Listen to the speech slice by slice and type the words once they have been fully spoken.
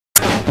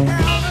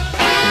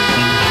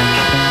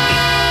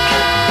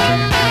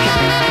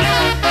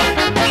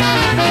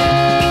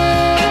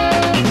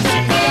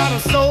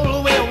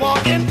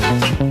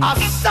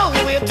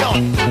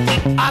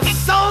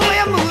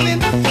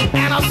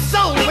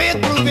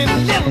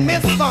little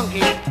Miss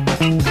Funky.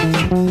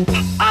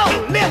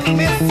 Oh, little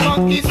Miss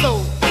Funky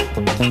Soul.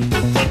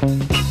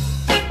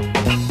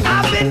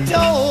 I've been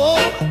told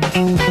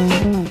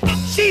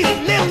she's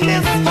little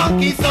Miss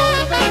Funky Soul.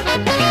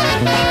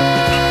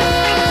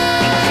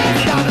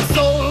 She's got a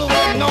soul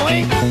worth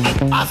knowing,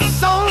 a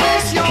soul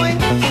worth showing,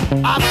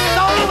 a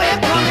soul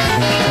worth coming,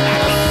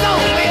 and a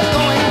soul worth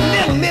going.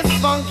 Little Miss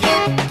Funky.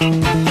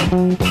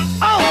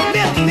 Oh,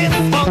 little Miss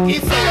Funky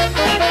Soul.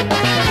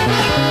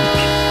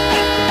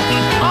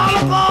 All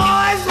the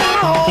boys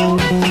wanna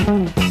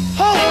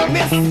hold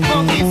Miss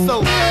Funky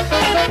Soul.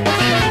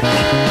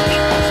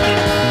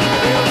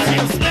 Well,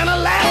 she'll spend her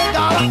last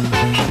dollar,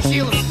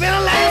 she'll spend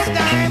her last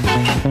dime,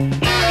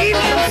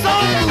 eating some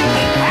soul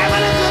food,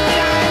 having a good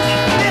time.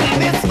 Little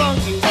Miss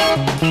Funky.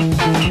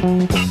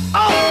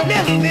 Oh,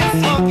 little Miss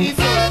Funky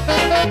Soul.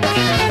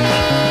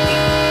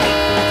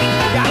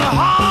 Got a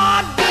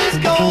heart good as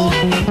gold.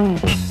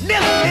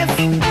 Little Miss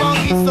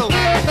Funky Soul.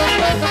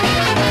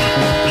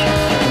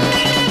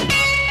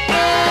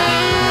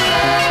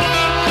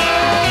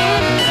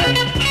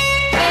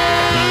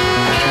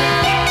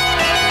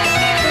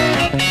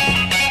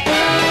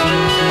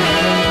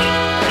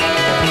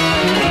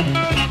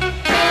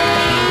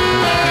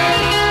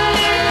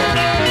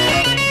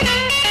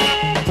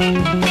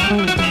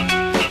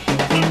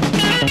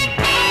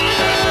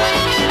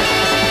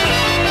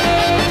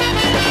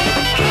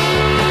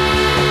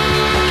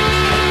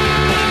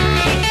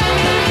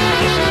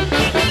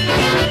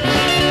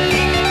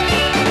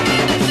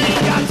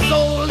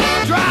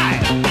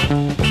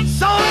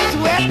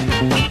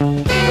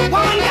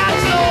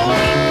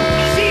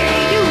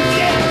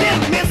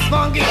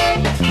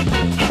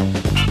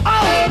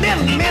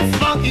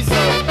 Funky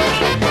Soul.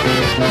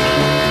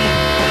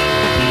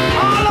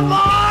 All the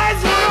boys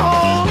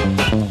wanna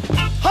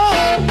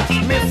hold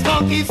Miss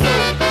Funky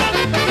Soul.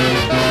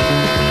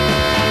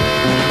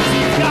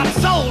 She's got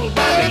soul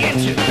by the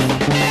inches,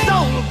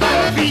 soul by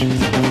the feet,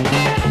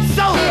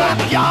 soul by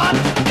the yard,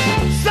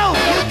 soul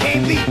you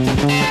can't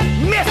beat.